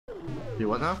You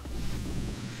what now?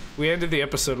 We ended the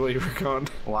episode while you were gone.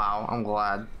 Wow, I'm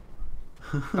glad.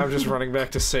 I'm just running back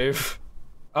to save.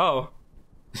 Oh.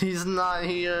 He's not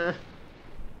here.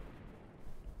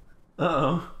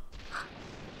 Uh-oh.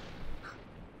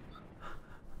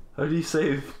 How do you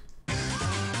save?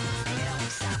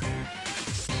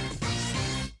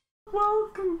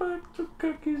 Welcome back to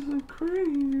Cookies and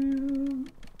Cream.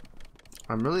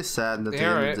 I'm really sad that they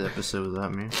ended the episode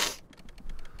without me.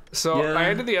 So I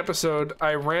ended the episode,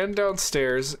 I ran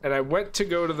downstairs, and I went to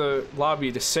go to the lobby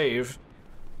to save,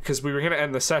 because we were going to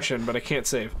end the session, but I can't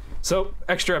save. So,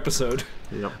 extra episode.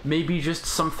 Yep. Maybe just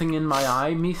something in my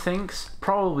eye, methinks?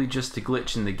 Probably just a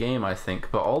glitch in the game, I think,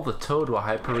 but all the Toad were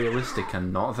hyper-realistic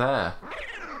and not there.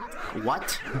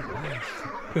 What?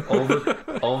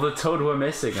 All the Toad were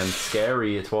missing, and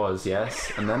scary it was,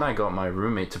 yes. And then I got my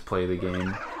roommate to play the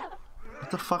game. What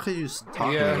the fuck are you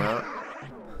talking about?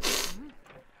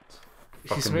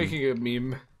 He's making a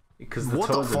meme. Because the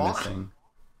Toads are missing.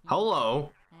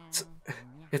 Hello?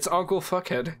 It's Uncle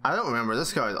Fuckhead. I don't remember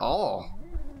this guy at all.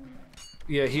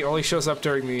 Yeah, he only shows up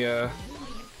during the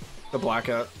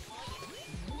blackout.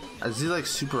 Is he like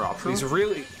super optional?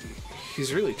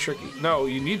 He's really tricky. No,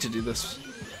 you need to do this.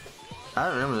 I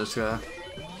don't remember this guy.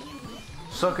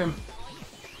 Suck him.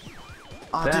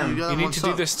 Oh, Damn. dude, You need to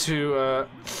do this to,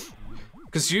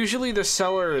 because usually the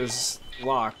cellar is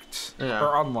locked,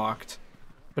 or unlocked.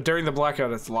 But during the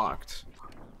blackout, it's locked.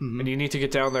 And you need to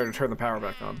get down there to turn the power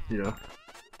back on. Yeah.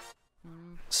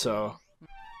 So,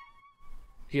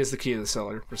 he has the key to the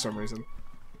cellar for some reason.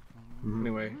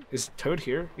 Anyway, is Toad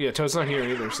here? Yeah, Toad's not here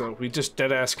either, so we just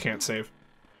deadass can't save.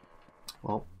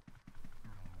 Well.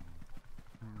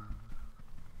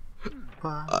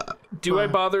 Do I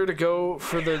bother to go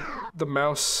for the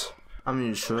mouse? I mean,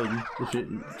 you should.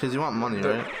 Because you want money,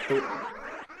 right?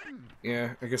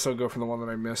 Yeah, I guess I'll go for the one that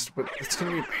I missed, but it's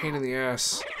gonna be a pain in the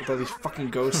ass with all these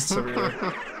fucking ghosts everywhere.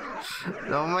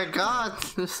 Oh my god,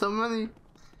 there's so many.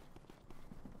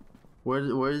 Where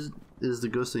is the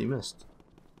ghost that you missed?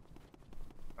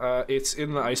 It's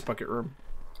in the ice bucket room.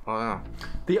 Oh yeah.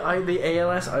 The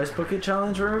ALS Ice Bucket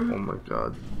Challenge room? Oh my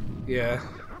god. Yeah,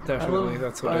 definitely.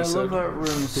 That's what I said. I love that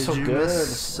room. It's so you good.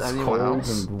 miss It's anyone cold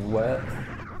else? and wet.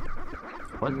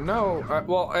 What? No,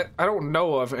 I don't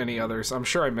know of any others. I'm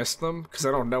sure I missed them because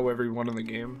I don't know everyone in the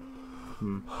game.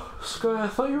 Sky, I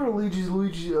thought you were a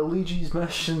Luigi's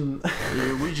Bastion.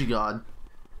 You're a Ouija god.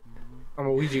 I'm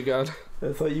a Ouija god.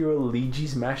 I thought you were a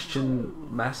Luigi's Bastion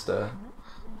master.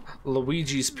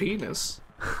 Luigi's penis.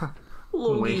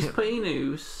 Luigi's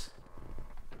penis.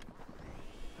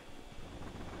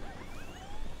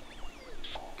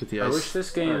 Get the I ice. wish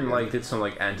this game like did some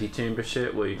like anti-chamber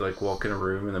shit where you'd like walk in a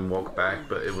room and then walk back,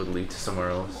 but it would lead to somewhere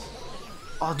else.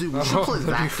 Oh dude, we should play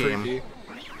that'd that be game. freaky.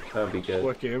 That'd be good.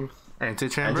 What game?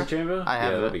 Antichamber? Anti-chamber? I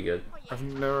have yeah, it. that'd be good. I've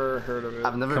never heard of it.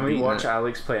 I've never Can we beaten watch it.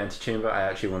 Alex play Anti-chamber? I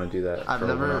actually want to do that.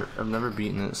 I've never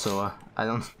beaten it, so I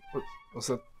don't. What's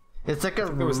that? It's like a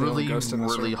was the only really, ghost in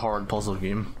this really room. hard puzzle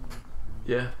game.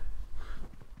 Yeah.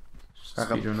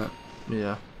 Speedrun it.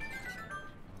 Yeah.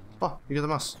 Oh, you get the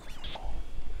mouse.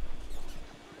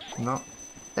 No.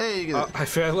 Hey, you get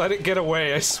it. I let it get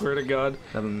away, I swear to God.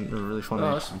 That'd be really funny.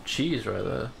 Oh, that's some cheese right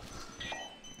there.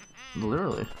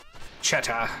 Literally.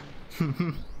 Cheddar.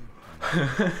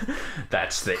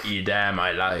 That's the Edam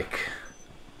I like.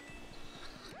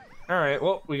 Alright,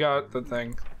 well, we got the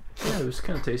thing. Yeah, it was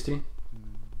kind of tasty.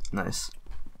 Nice.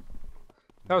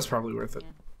 That was probably worth it.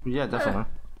 Yeah, definitely.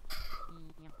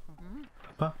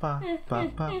 Ba, ba,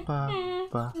 ba, ba, ba,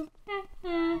 ba.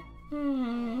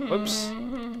 Whoops.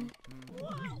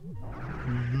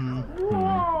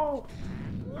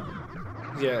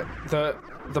 Yeah,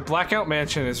 the Blackout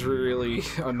Mansion is really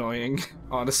annoying,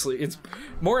 honestly. It's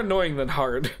more annoying than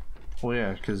hard. Well,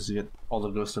 yeah, because you get all the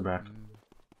ghosts are back.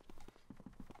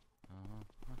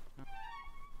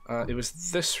 It was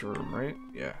this room, right?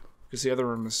 Yeah. Because the other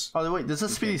room is... Oh, wait, there's a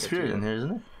Speedy Spirit in here,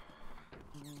 isn't it?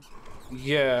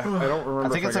 Yeah, I don't remember I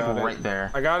think if it's got like it. right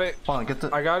there. I got it. Hold on, get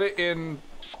the... I got it in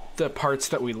the parts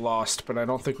that we lost, but I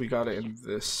don't think we got it in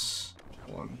this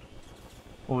one.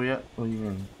 Oh, yeah. What do you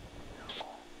mean?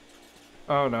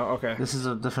 Oh, no, okay. This is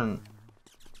a different...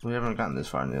 We haven't gotten this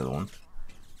far in the other one.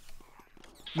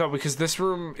 No, because this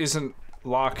room isn't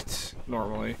locked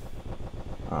normally.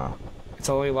 Oh. It's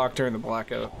only locked during the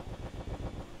blackout.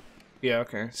 Yeah,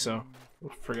 okay, so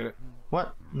forget it.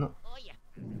 What? No.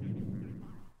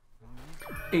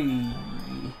 Hey.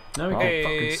 Now we can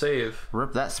fucking save.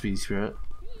 Rip that Speedy Spirit.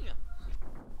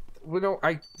 We don't.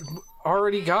 I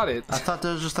already got it. I thought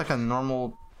there was just like a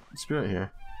normal spirit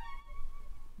here.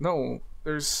 No,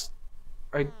 there's.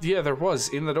 Yeah, there was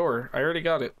in the door. I already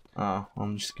got it. Oh,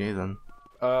 I'm just gay then.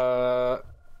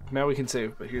 Now we can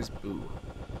save, but here's Boo.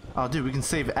 Oh, dude, we can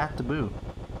save at the Boo.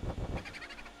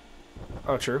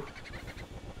 Oh, true.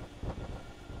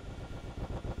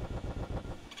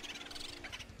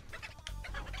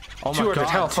 Oh my 200 God,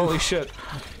 health, holy shit.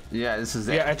 Yeah, this is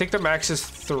it. Yeah, I think the max is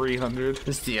 300.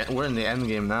 We're in the end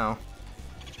game now.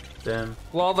 Damn.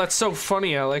 Lol, that's so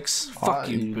funny, Alex. Fuck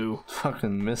you, Boo.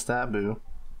 Fucking missed that, Boo.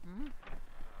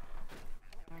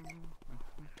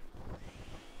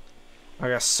 I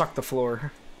gotta suck the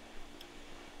floor.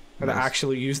 Gotta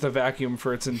actually use the vacuum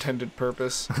for its intended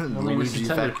purpose. I mean, its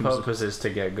intended purpose is to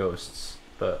get ghosts,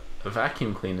 but a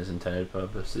vacuum cleaner's intended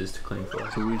purpose is to clean floor.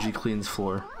 Luigi cleans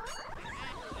floor.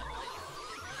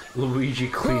 Luigi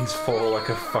cleans floor like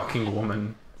a fucking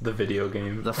woman. The video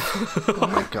game. Oh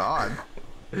my God.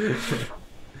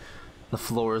 The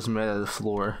floor is made of the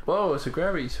floor. Whoa, it's a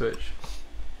gravity switch.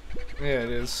 Yeah, it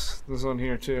is. There's one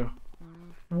here too.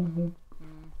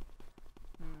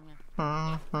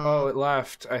 Oh, it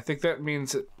left. I think that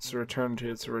means it's returned to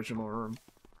its original room.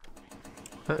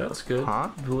 That's good. Huh?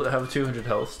 Will it have 200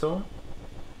 health still?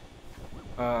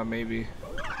 Maybe.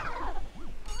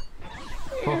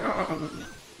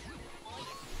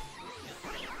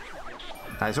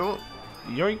 Nice. Oh.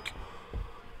 Yoink.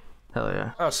 Hell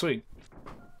yeah. Oh, sweet.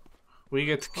 We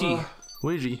get the key.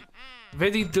 Luigi.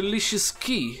 Very delicious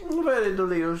key. Very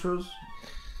delicious.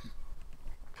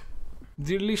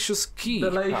 Delicious key.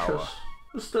 Delicious. Power.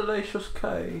 It's delicious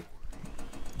key.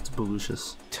 It's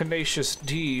delicious. Tenacious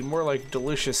D. More like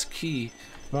delicious key.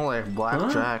 More like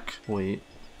blackjack. Wait.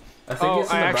 I think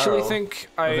it's in the actually barrel. think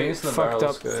I think I it's in the fucked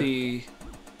barrel, up Sky. the...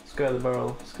 Let's go to the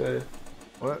barrel. Let's go.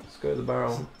 What? Let's go to the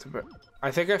barrel. I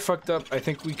think I fucked up. I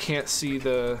think we can't see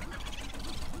the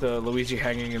Luigi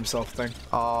hanging himself thing.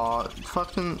 Aw,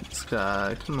 fucking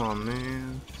Sky. Come on,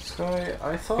 man. Sky,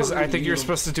 I thought... Because I think you're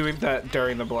supposed to do that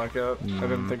during the blackout. I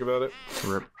didn't think about it.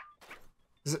 Rip.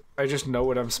 I just know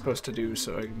what I'm supposed to do,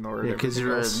 so I ignore it. Yeah, because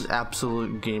you're else. an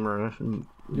absolute gamer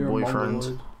You're boyfriend.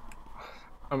 a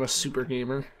I'm a super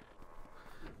gamer.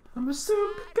 I'm a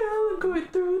super girl going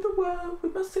through the world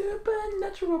with my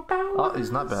supernatural powers. Oh,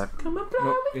 he's not back. Come and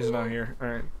Nope, he's not here.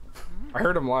 Alright. I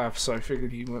heard him laugh, so I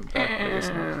figured he went back. I guess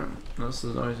not. This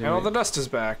is noisy. And all the dust is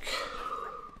back.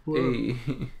 Hey.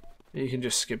 You can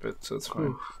just skip it, so it's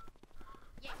fine.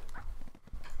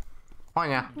 Oh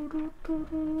yeah.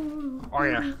 Oh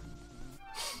yeah.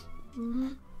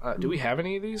 Do we have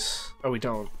any of these? Oh, we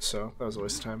don't, so that was a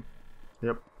waste of time.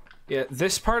 Yep. Yeah,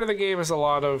 this part of the game is a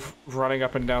lot of running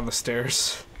up and down the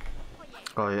stairs.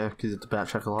 Oh yeah, because you have to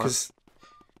backtrack a lot.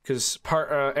 Because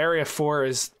area 4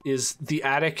 is the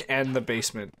attic and the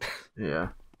basement, Yeah.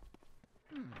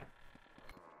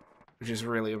 which is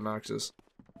really obnoxious.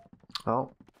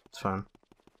 Oh, it's fine.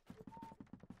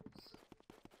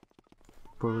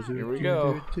 Here we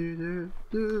go.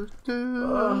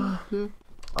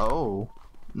 Oh.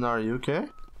 Nara, are you okay?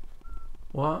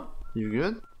 What? You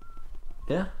good?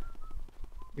 Yeah.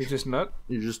 You just nut?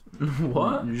 You just...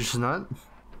 What? You just nut?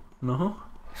 No.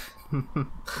 Do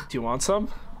you want some?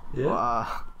 Yeah.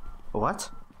 What?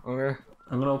 Okay.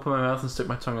 I'm gonna open my mouth and stick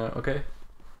my tongue out, okay?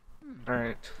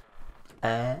 Alright.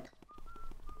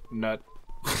 Nut.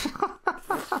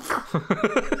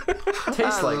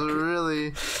 Tastes like...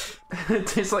 really... It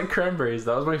tastes like cranberries.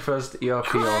 That was my first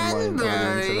ERP online on the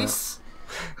internet.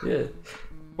 Yeah.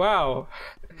 Wow.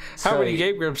 How many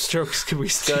Game Grumps jokes can we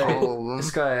steal?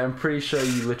 Sky, I'm pretty sure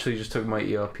you literally just took my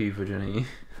ERP virginity.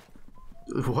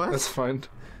 What? That's fine.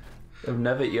 I've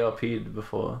never ERP'd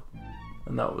before.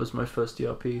 And that was my first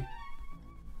ERP.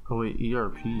 Oh wait,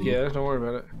 ERP? Yeah, don't worry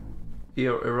about it.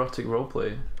 Erotic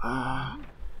roleplay.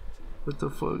 What the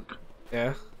fuck?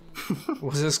 Yeah.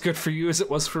 Was this good for you as it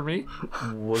was for me?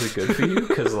 Was it good for you?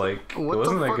 Because, like, What it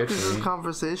wasn't the that fuck good is for this me.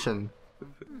 conversation?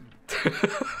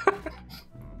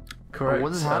 Correct.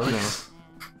 What is happening?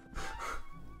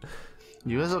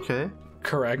 You guys okay?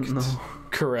 Correct. No.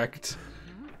 Correct.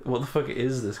 What the fuck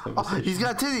is this Oh, conversation? he's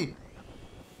got a titty!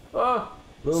 Oh!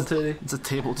 Little titty. It's a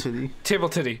table titty. Table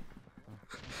titty.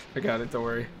 I got it, don't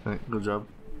worry. Right, good job.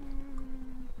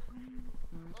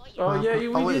 Oh yeah, we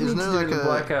wait, did need isn't to there do like it in a-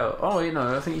 blackout. Oh wait,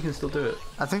 no, I think you can still do it.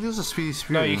 I think there's a speedy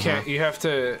speed. No, you can't. You have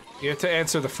to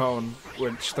answer the phone,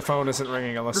 which the phone isn't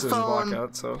ringing unless The there's a phone.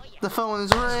 blackout, so. The phone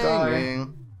is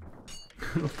ringing.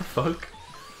 What the fuck?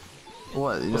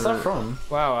 What? What's that from?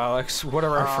 Wow, Alex, what a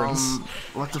reference.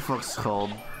 What the fuck's it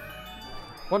called?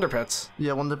 Wonder Pets.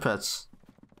 Yeah, Wonder Pets.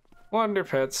 Wonder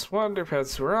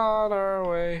Pets, we're on our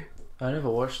way. I never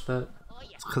watched that.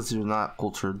 It's because you're not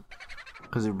cultured.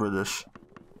 Because you're British.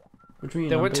 What do you mean?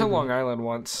 They I'm went to baby? Long Island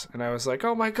once, and I was like,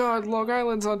 oh my god, Long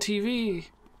Island's on TV.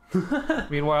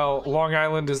 Meanwhile, Long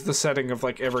Island is the setting of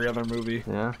like every other movie.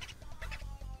 Yeah.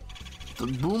 The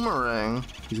boomerang.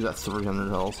 He's got 300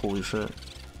 health. Holy shit.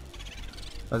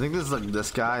 I think this is like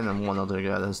this guy and then one other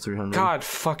guy that has 300. God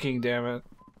fucking damn it.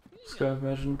 Just gotta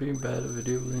imagine being bad at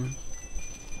video games.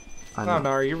 I know. Oh,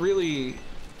 Nara, you're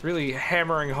really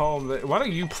hammering home that. Why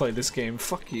don't you play this game?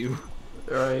 Fuck you.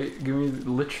 Alright, give me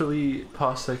literally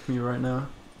parsec me right now.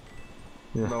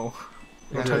 Yeah. No.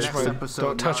 Yeah,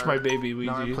 Don't touch my baby,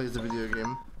 Luigi. Nara plays the video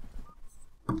game.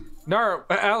 Nara,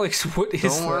 Alex, what is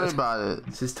Don't worry about it.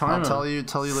 It's his timer. I'll tell you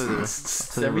later.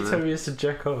 Every time he has to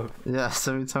jack off. Yes,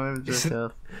 every time I have to jack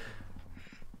off.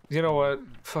 You know what?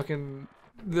 Fucking.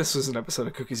 This was an episode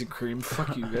of Cookies and Cream.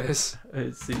 Fuck you guys.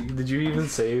 See, did you even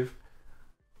save?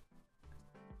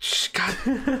 Shh, God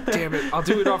damn it. I'll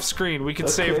do it off screen. We can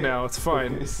save now. It's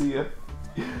fine. Okay, see ya.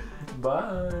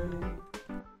 Bye.